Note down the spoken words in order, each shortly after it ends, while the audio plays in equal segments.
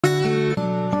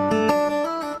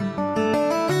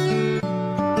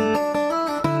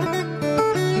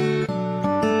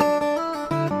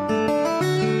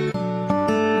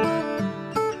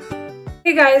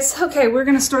Hey guys, okay, we're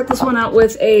gonna start this one out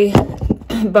with a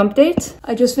bump date.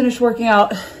 I just finished working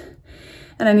out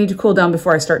and I need to cool down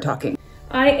before I start talking.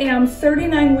 I am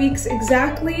 39 weeks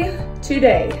exactly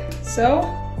today, so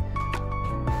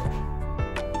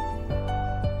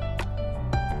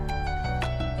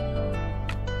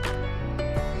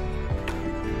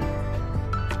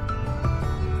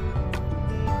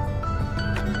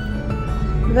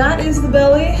that is the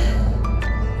belly.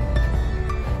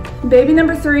 Baby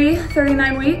number 3,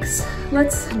 39 weeks.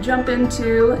 Let's jump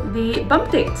into the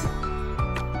bump date.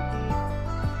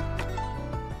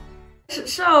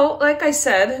 So, like I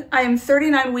said, I am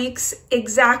 39 weeks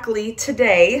exactly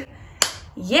today.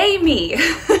 Yay me!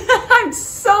 I'm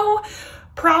so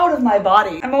proud of my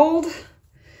body. I'm old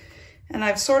and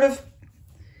I've sort of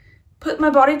put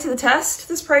my body to the test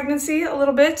this pregnancy a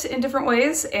little bit in different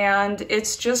ways, and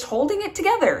it's just holding it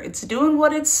together. It's doing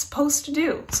what it's supposed to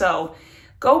do. So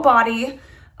go body.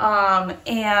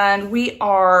 And we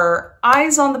are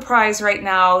eyes on the prize right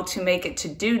now to make it to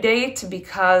due date,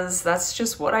 because that's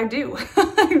just what I do.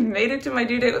 I made it to my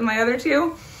due date with my other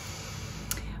 2.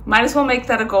 Might as well make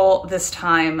that a goal this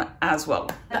time as well.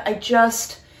 I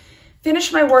just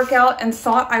finished my workout and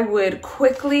thought I would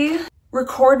quickly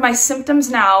record my symptoms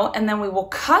now, and then we will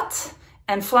cut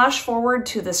and flash forward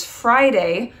to this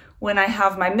Friday when I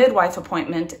have my midwife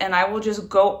appointment, and I will just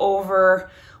go over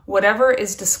whatever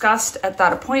is discussed at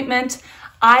that appointment.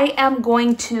 I am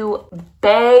going to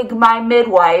beg my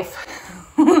midwife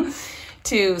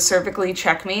to cervically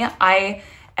check me. I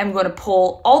am going to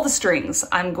pull all the strings.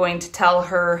 I'm going to tell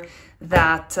her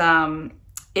that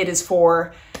it is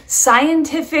for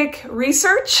scientific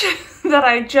research that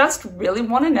I just really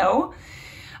want to know.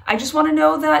 I just want to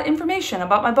know that information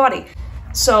about my body.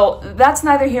 So that's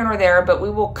neither here nor there, but we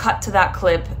will cut to that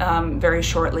clip very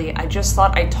shortly. I just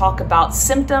thought I'd talk about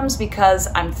symptoms because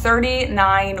I'm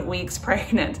 39 weeks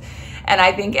pregnant. And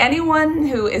I think anyone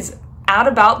who is at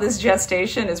about this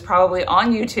gestation is probably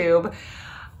on YouTube,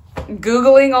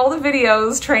 Googling all the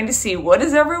videos, trying to see what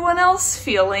is everyone else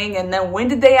feeling, and then when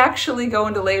did they actually go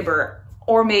into labor?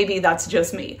 Or maybe that's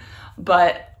just me.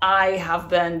 But I have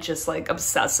been just like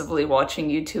obsessively watching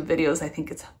YouTube videos. I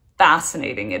think it's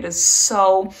fascinating. It is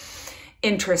so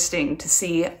interesting to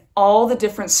see all the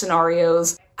different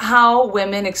scenarios, how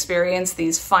women experience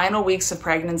these final weeks of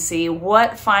pregnancy,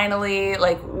 what finally,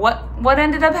 like what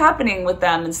ended up happening with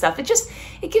them and stuff. It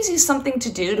gives you something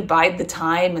to do to bide the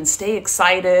time and stay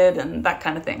excited and that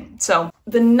kind of thing. So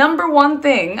the number one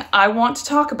thing I want to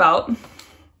talk about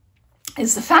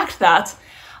is the fact that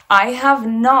I have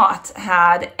not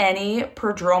had any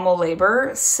prodromal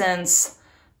labor since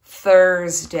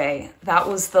Thursday. That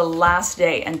was the last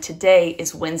day, and today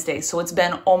is Wednesday. So it's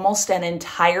been almost an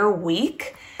entire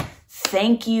week.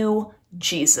 Thank you,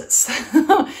 Jesus,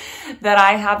 that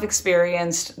I have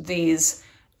experienced these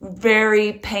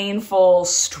very painful,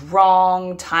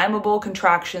 strong, timeable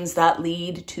contractions that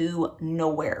lead to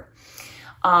nowhere.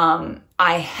 I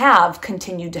have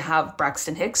continued to have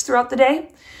Braxton Hicks throughout the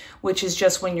day, which is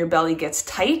just when your belly gets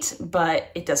tight, but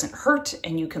it doesn't hurt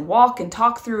and you can walk and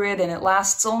talk through it, and it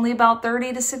lasts only about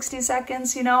 30 to 60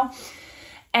 seconds, you know?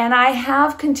 And I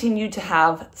have continued to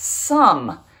have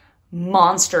some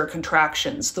monster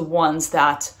contractions, the ones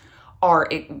that are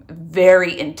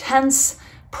very intense,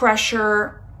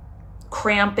 pressure,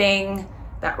 cramping,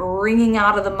 that wringing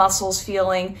out of the muscles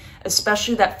feeling,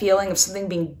 especially that feeling of something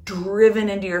being driven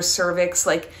into your cervix,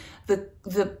 like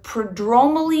the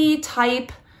prodromally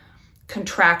type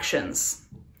contractions,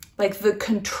 like the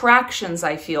contractions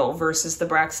I feel versus the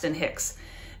Braxton Hicks.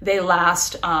 They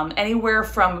last anywhere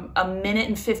from a minute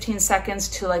and 15 seconds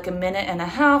to like a minute and a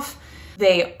half.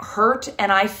 They hurt, and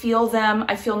I feel them.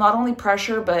 I feel not only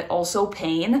pressure, but also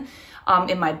pain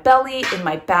in my belly, in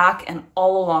my back, and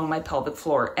all along my pelvic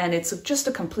floor. And it's just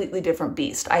a completely different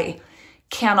beast. I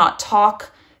cannot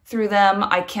talk through them.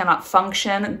 I cannot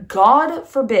function. God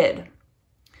forbid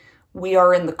we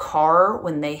are in the car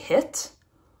when they hit.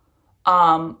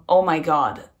 Oh my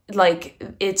God. Like,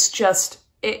 it's just,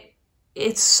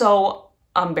 it's so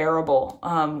unbearable.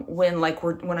 When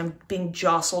I'm being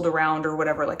jostled around or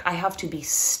whatever, like I have to be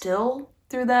still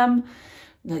through them,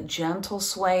 the gentle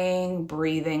swaying,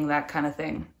 breathing, that kind of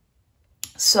thing.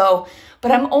 So,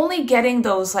 but I'm only getting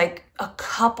those like a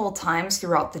couple times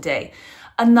throughout the day.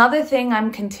 Another thing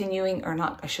I'm continuing, or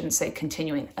not, I shouldn't say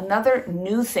continuing, another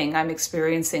new thing I'm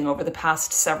experiencing over the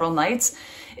past several nights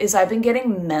is I've been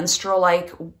getting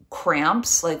menstrual-like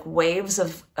cramps, like waves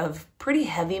of pretty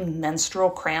heavy menstrual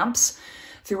cramps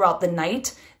throughout the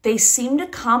night. They seem to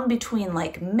come between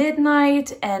like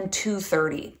midnight and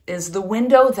 2:30 is the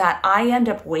window that I end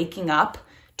up waking up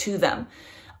to them.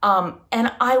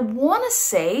 And I want to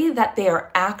say that they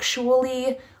are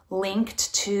actually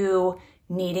linked to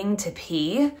needing to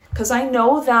pee, because I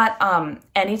know that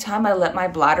anytime I let my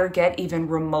bladder get even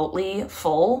remotely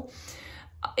full,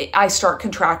 I start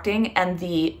contracting, and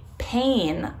the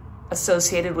pain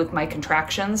associated with my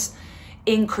contractions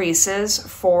increases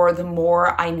for the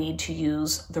more I need to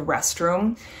use the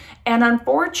restroom. And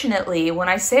unfortunately, when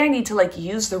I say I need to like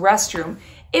use the restroom,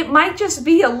 it might just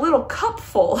be a little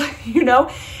cupful, you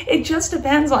know? It just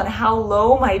depends on how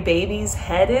low my baby's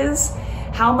head is,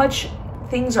 how much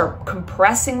things are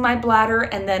compressing my bladder,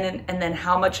 and then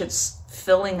how much it's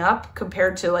filling up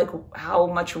compared to like how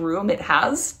much room it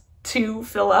has to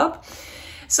fill up.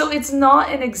 So it's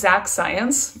not an exact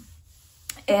science,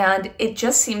 and it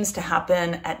just seems to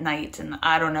happen at night, and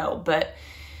I don't know, but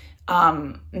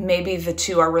maybe the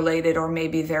two are related or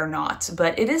maybe they're not,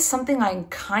 but it is something I'm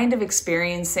kind of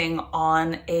experiencing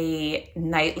on a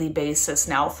nightly basis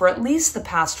now for at least the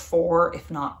past 4,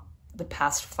 if not the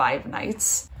past 5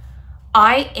 nights.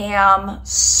 I am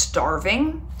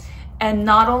starving, and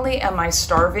not only am I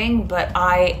starving, but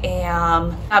I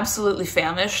am absolutely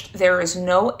famished. There is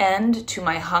no end to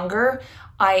my hunger.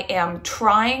 I am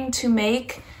trying to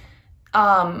make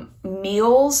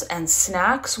meals and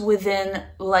snacks within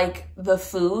like the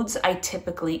foods I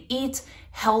typically eat,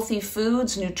 healthy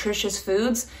foods, nutritious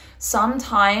foods.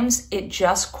 Sometimes it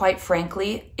just, quite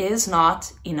frankly, is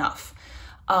not enough.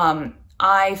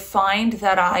 I find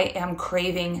that I am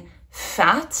craving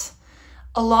fat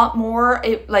a lot more.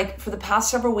 Like for the past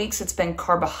several weeks, it's been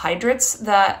carbohydrates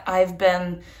that I've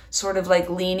been sort of like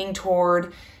leaning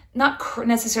toward, not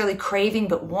necessarily craving,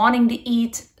 but wanting to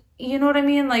eat. You know what I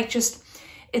mean? Like just,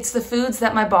 it's the foods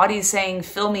that my body is saying,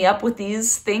 fill me up with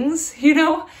these things, you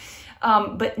know?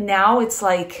 But now it's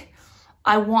like,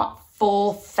 I want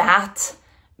full fat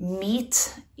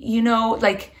meat, you know,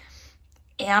 like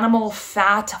animal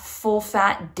fat, full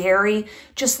fat dairy,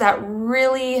 just that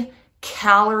really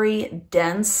calorie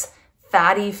dense,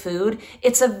 fatty food.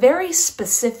 It's a very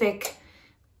specific,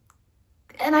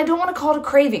 and I don't want to call it a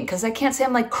craving because I can't say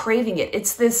I'm like craving it.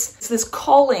 It's this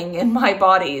calling in my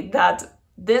body that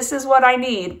this is what I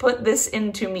need, put this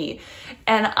into me.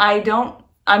 And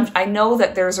I know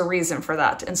that there's a reason for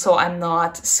that. And so I'm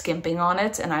not skimping on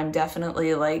it. And I'm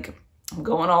definitely like, I'm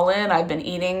going all in. I've been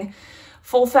eating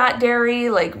full fat dairy.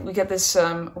 Like we get this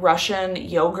Russian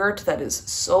yogurt that is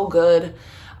so good.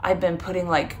 I've been putting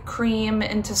like cream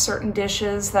into certain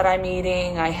dishes that I'm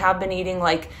eating. I have been eating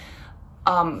like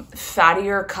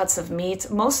fattier cuts of meat.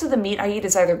 Most of the meat I eat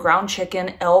is either ground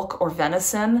chicken, elk, or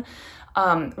venison,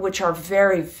 which are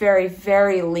very, very,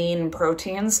 very lean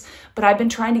proteins. But I've been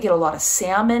trying to get a lot of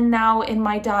salmon now in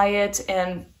my diet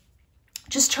and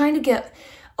just trying to get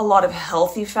a lot of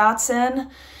healthy fats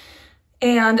in.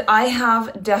 And I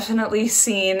have definitely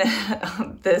seen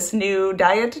this new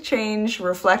diet change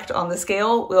reflect on the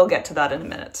scale. We'll get to that in a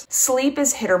minute. Sleep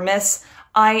is hit or miss.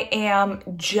 I am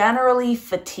generally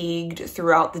fatigued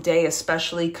throughout the day,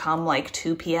 especially come like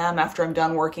 2 p.m. after I'm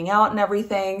done working out and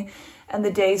everything, and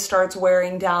the day starts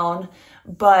wearing down.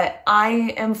 But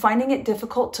I am finding it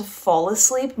difficult to fall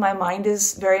asleep. My mind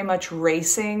is very much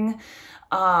racing,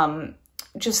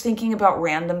 just thinking about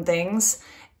random things.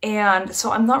 And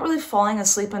so I'm not really falling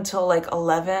asleep until like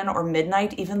 11 or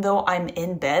midnight, even though I'm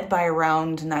in bed by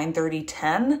around 9:30,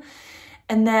 10.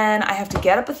 And then I have to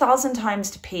get up 1,000 times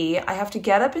to pee. I have to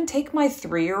get up and take my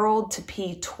 3-year-old to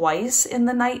pee twice in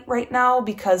the night right now,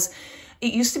 because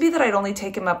it used to be that I'd only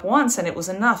take him up once and it was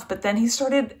enough. But then he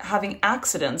started having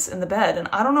accidents in the bed. And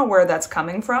I don't know where that's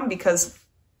coming from because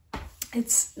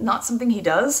it's not something he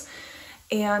does.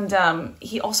 And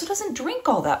he also doesn't drink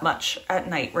all that much at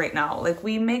night right now. Like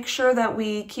we make sure that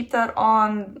we keep that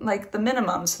on like the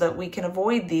minimum so that we can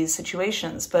avoid these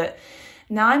situations. But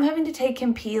now I'm having to take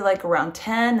him pee like around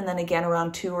 10 and then again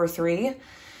around 2 or 3,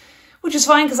 which is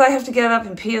fine because I have to get up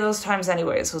and pee those times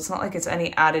anyway. So it's not like it's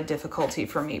any added difficulty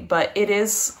for me, but it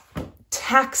is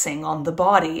taxing on the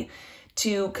body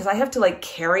because I have to like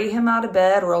carry him out of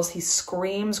bed or else he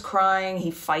screams crying,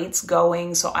 he fights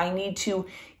going. So I need to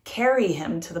carry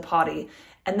him to the potty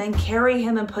and then carry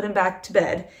him and put him back to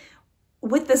bed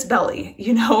with this belly,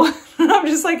 you know? And I'm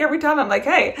just like, every time I'm like,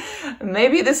 hey,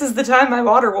 maybe this is the time my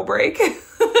water will break.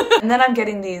 And then I'm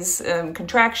getting these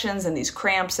contractions and these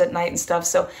cramps at night and stuff.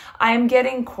 So I am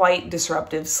getting quite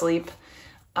disruptive sleep.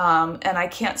 And I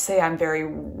can't say I'm very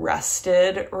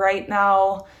rested right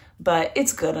now, but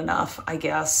it's good enough, I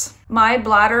guess. My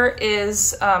bladder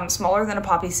is smaller than a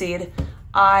poppy seed.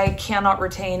 I cannot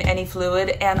retain any fluid,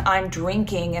 and I'm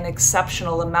drinking an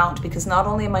exceptional amount because not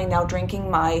only am I now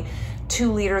drinking my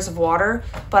 2 liters of water,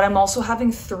 but I'm also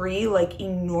having 3 like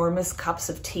enormous cups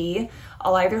of tea.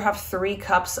 I'll either have 3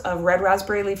 cups of red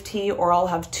raspberry leaf tea, or I'll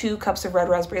have 2 cups of red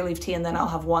raspberry leaf tea, and then I'll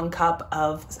have 1 cup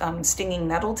of stinging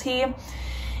nettle tea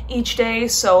each day.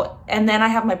 So, and then I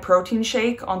have my protein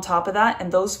shake on top of that,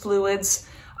 and those fluids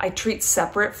I treat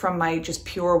separate from my just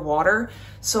pure water.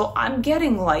 So I'm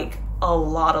getting like a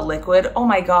lot of liquid. Oh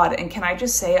my God. And can I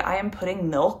just say, I am putting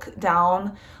milk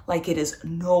down like it is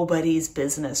nobody's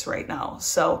business right now.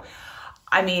 So,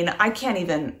 I mean, I can't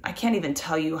even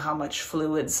tell you how much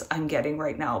fluids I'm getting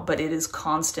right now, but it is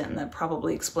constant. And that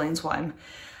probably explains why I'm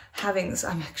having this.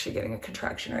 I'm actually getting a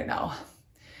contraction right now.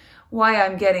 Why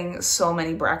I'm getting so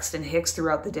many Braxton Hicks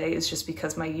throughout the day is just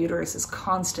because my uterus is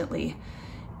constantly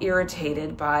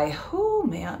irritated by, oh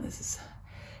man, it's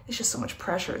just so much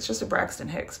pressure. It's just a Braxton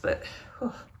Hicks, but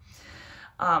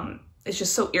it's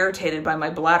just so irritated by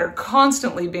my bladder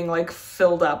constantly being like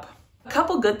filled up. A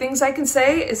couple good things I can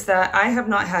say is that I have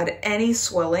not had any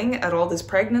swelling at all this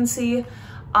pregnancy.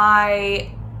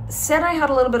 I said I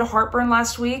had a little bit of heartburn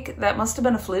last week. That must have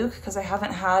been a fluke because I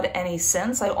haven't had any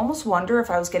since. I almost wonder if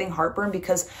I was getting heartburn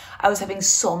because I was having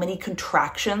so many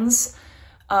contractions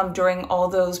during all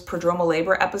those prodromal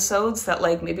labor episodes that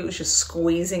like maybe it was just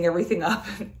squeezing everything up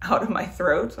and out of my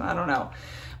throat. I don't know,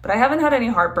 but I haven't had any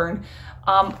heartburn.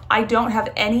 I don't have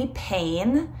any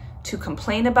pain to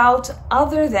complain about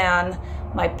other than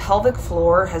my pelvic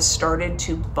floor has started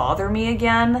to bother me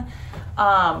again.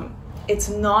 It's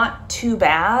not too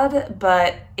bad,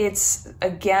 but it's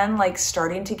again like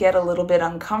starting to get a little bit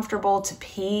uncomfortable to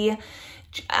pee.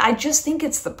 I just think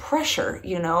it's the pressure,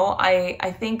 you know?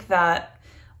 I think that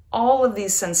all of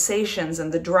these sensations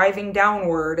and the driving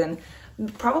downward and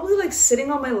probably like sitting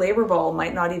on my labor ball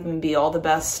might not even be all the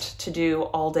best to do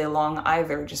all day long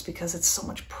either, just because it's so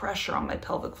much pressure on my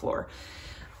pelvic floor.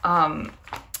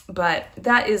 But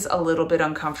that is a little bit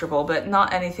uncomfortable, but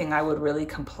not anything I would really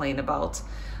complain about.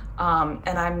 And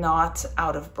I'm not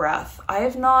out of breath. I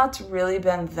have not really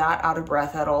been that out of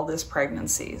breath at all this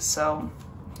pregnancy. So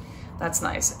that's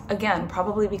nice. Again,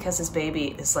 probably because his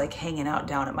baby is like hanging out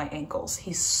down at my ankles.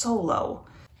 He's so low.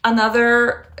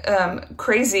 Another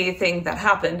crazy thing that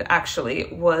happened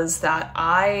actually was that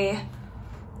I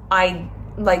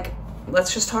like,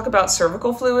 let's just talk about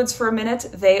cervical fluids for a minute.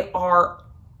 They are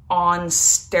on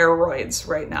steroids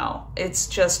right now. It's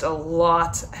just a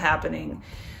lot happening.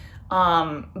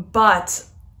 But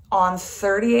on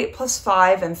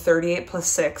 38+5 and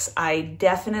 38+6, I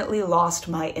definitely lost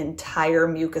my entire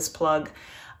mucus plug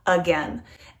again.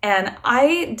 And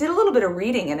I did a little bit of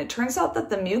reading, and it turns out that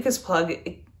the mucus plug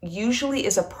usually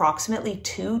is approximately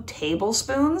 2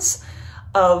 tablespoons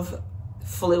of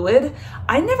fluid.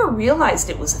 I never realized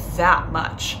it was that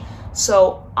much.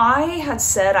 So I had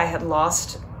said I had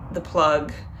lost the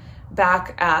plug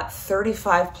back at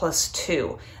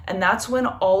 35+2. And that's when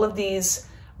all of these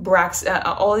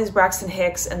Braxton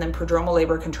Hicks and then prodromal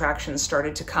labor contractions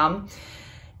started to come.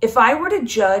 If I were to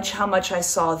judge how much I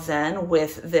saw then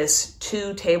with this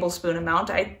 2 tablespoon amount,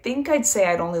 I think I'd say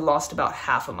I'd only lost about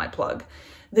half of my plug.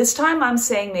 This time I'm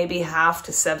saying maybe half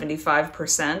to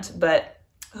 75%, but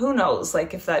who knows,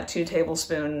 like if that 2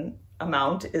 tablespoon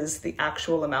amount is the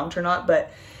actual amount or not.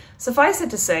 But suffice it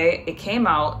to say, it came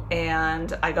out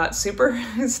and I got super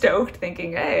stoked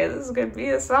thinking, hey, this is gonna be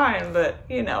a sign, but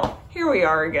you know, here we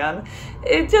are again.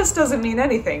 It just doesn't mean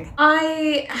anything.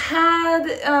 I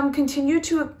had continued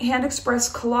to hand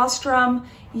express colostrum.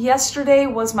 Yesterday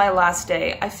was my last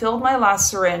day. I filled my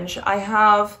last syringe. I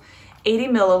have 80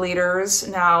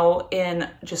 milliliters now in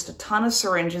just a ton of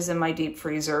syringes in my deep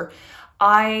freezer.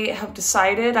 I have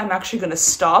decided I'm actually going to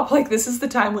stop. Like, this is the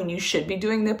time when you should be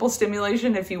doing nipple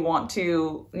stimulation if you want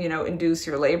to, you know, induce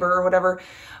your labor or whatever.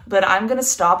 But I'm going to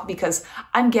stop because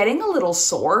I'm getting a little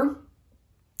sore,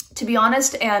 to be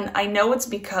honest. And I know it's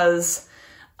because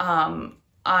I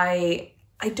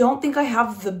don't think I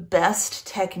have the best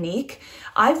technique.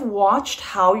 I've watched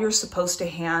how you're supposed to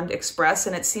hand express,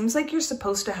 and it seems like you're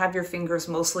supposed to have your fingers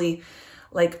mostly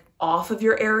like off of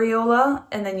your areola,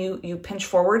 and then you pinch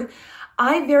forward.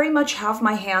 I very much have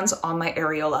my hands on my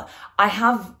areola. I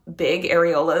have big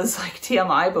areolas, like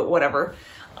TMI, but whatever,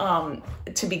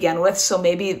 to begin with. So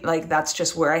maybe like that's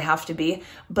just where I have to be.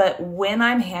 But when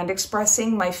I'm hand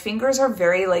expressing, my fingers are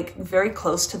very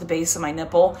close to the base of my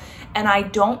nipple. And I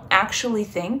don't actually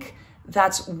think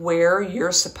that's where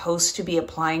you're supposed to be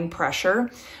applying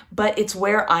pressure, but it's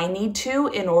where I need to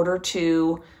in order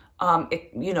to,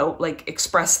 you know, like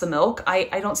express the milk.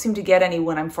 I don't seem to get any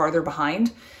when I'm farther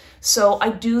behind. So I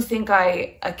do think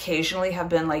I occasionally have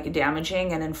been like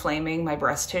damaging and inflaming my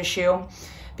breast tissue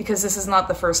because this is not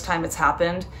the first time it's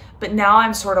happened. But now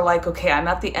I'm sort of like, okay, I'm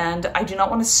at the end. I do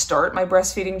not want to start my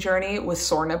breastfeeding journey with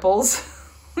sore nipples.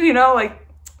 You know, like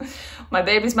my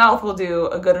baby's mouth will do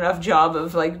a good enough job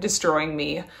of like destroying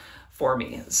me for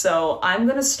me. So I'm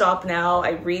gonna stop now.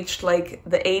 I reached like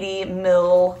the 80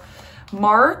 mil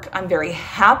mark. I'm very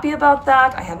happy about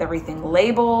that. I have everything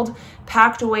labeled,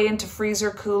 packed away into freezer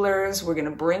coolers. We're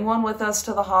gonna bring one with us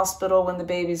to the hospital when the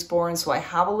baby's born. So I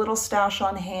have a little stash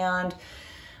on hand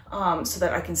so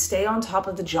that I can stay on top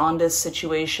of the jaundice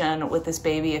situation with this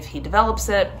baby if he develops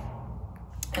it.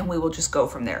 And we will just go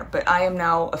from there. But I am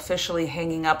now officially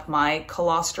hanging up my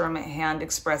colostrum hand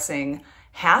expressing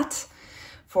hat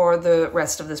for the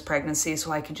rest of this pregnancy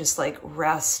so I can just like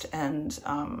rest and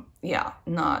yeah,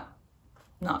 not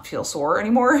feel sore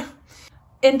anymore.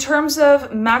 In terms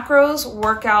of macros,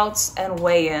 workouts, and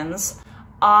weigh-ins,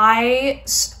 I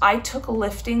took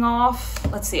lifting off.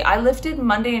 Let's see, I lifted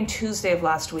Monday and Tuesday of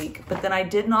last week, but then I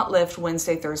did not lift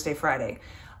Wednesday, Thursday, Friday.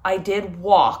 I did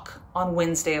walk on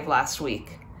Wednesday of last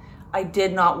week. I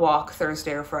did not walk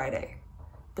Thursday or Friday,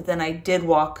 but then I did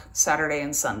walk Saturday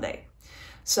and Sunday.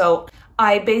 So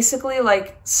I basically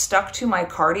like stuck to my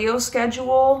cardio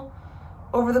schedule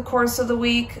over the course of the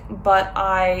week, but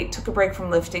I took a break from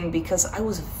lifting because I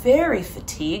was very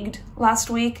fatigued last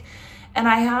week. And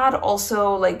I had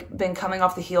also like been coming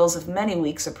off the heels of many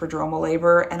weeks of prodromal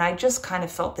labor. And I just kind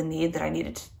of felt the need that I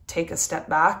needed to take a step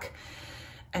back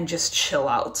and just chill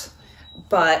out.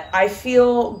 But I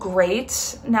feel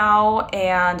great now,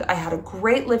 and I had a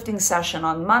great lifting session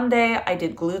on Monday. I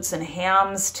did glutes and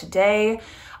hams today.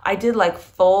 I did like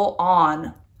full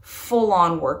on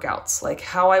workouts, like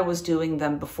how I was doing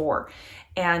them before.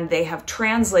 And they have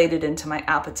translated into my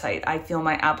appetite. I feel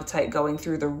my appetite going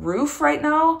through the roof right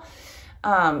now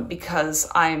because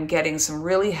I'm getting some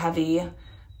really heavy,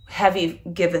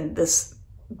 given this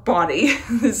body,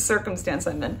 this circumstance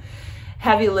I'm in,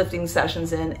 heavy lifting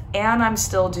sessions in, and I'm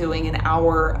still doing an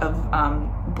hour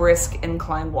of brisk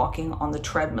incline walking on the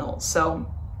treadmill. So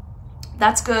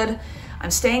that's good.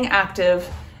 I'm staying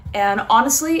active. And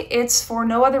honestly, it's for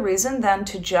no other reason than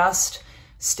to just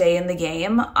stay in the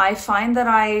game. I find that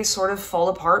I sort of fall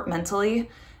apart mentally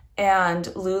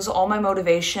and lose all my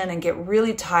motivation and get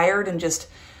really tired and just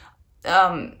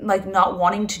like not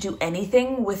wanting to do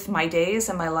anything with my days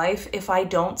and my life if I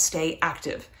don't stay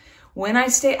active. When I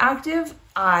stay active,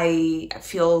 I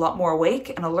feel a lot more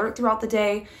awake and alert throughout the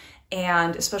day.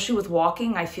 And especially with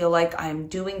walking, I feel like I'm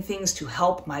doing things to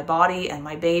help my body and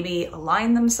my baby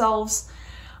align themselves.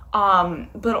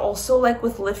 But also like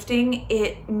with lifting,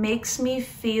 it makes me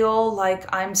feel like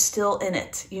I'm still in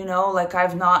it, you know, like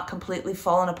I've not completely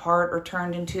fallen apart or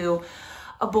turned into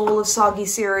a bowl of soggy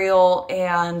cereal.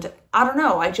 And I don't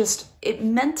know, it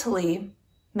mentally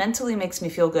makes me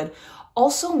feel good.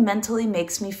 Also mentally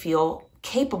makes me feel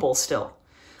capable still.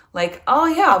 Like, oh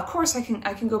yeah, of course I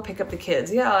can go pick up the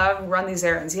kids. Yeah, I run these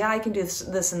errands. Yeah, I can do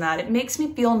this and that. It makes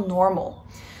me feel normal.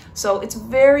 So it's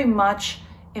very much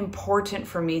important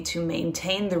for me to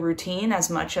maintain the routine as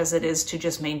much as it is to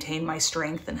just maintain my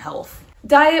strength and health.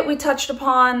 Diet we touched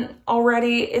upon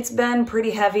already. It's been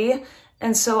pretty heavy.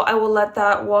 And so I will let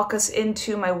that walk us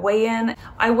into my weigh-in.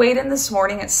 I weighed in this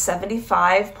morning at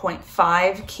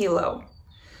 75.5 kilo.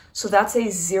 So that's a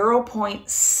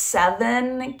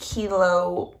 0.7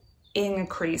 kilo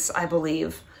increase, I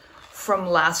believe, from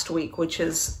last week, which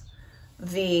is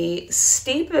the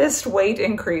steepest weight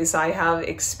increase I have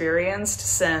experienced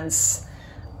since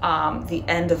the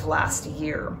end of last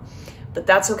year. But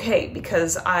that's okay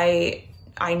because I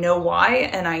know why,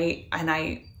 and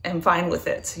I am fine with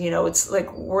it. You know, it's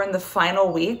like we're in the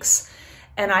final weeks,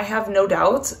 and I have no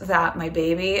doubt that my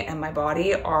baby and my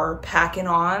body are packing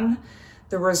on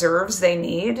the reserves they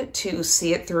need to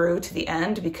see it through to the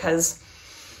end, because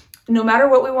no matter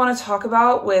what we want to talk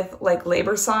about with like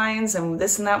labor signs and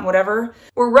this and that and whatever,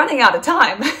 we're running out of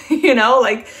time, you know,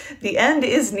 like the end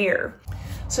is near.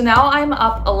 So now I'm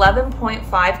up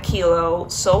 11.5 kilo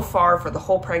so far for the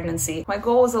whole pregnancy. My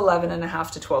goal was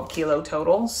 11.5 to 12 kilo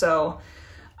total. So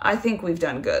I think we've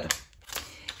done good.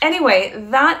 Anyway,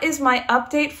 that is my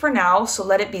update for now. So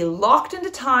let it be locked into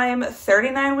time,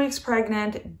 39 weeks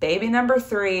pregnant, baby number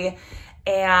 3.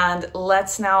 And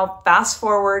let's now fast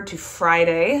forward to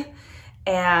Friday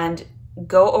and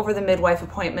go over the midwife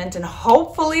appointment, and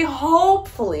hopefully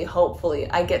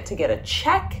I get to get a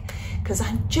check, because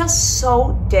I'm just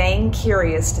so dang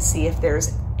curious to see if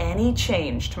there's any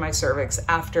change to my cervix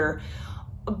after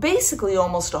basically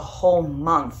almost a whole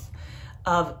month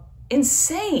of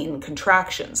insane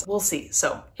contractions. We'll see.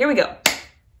 So here we go.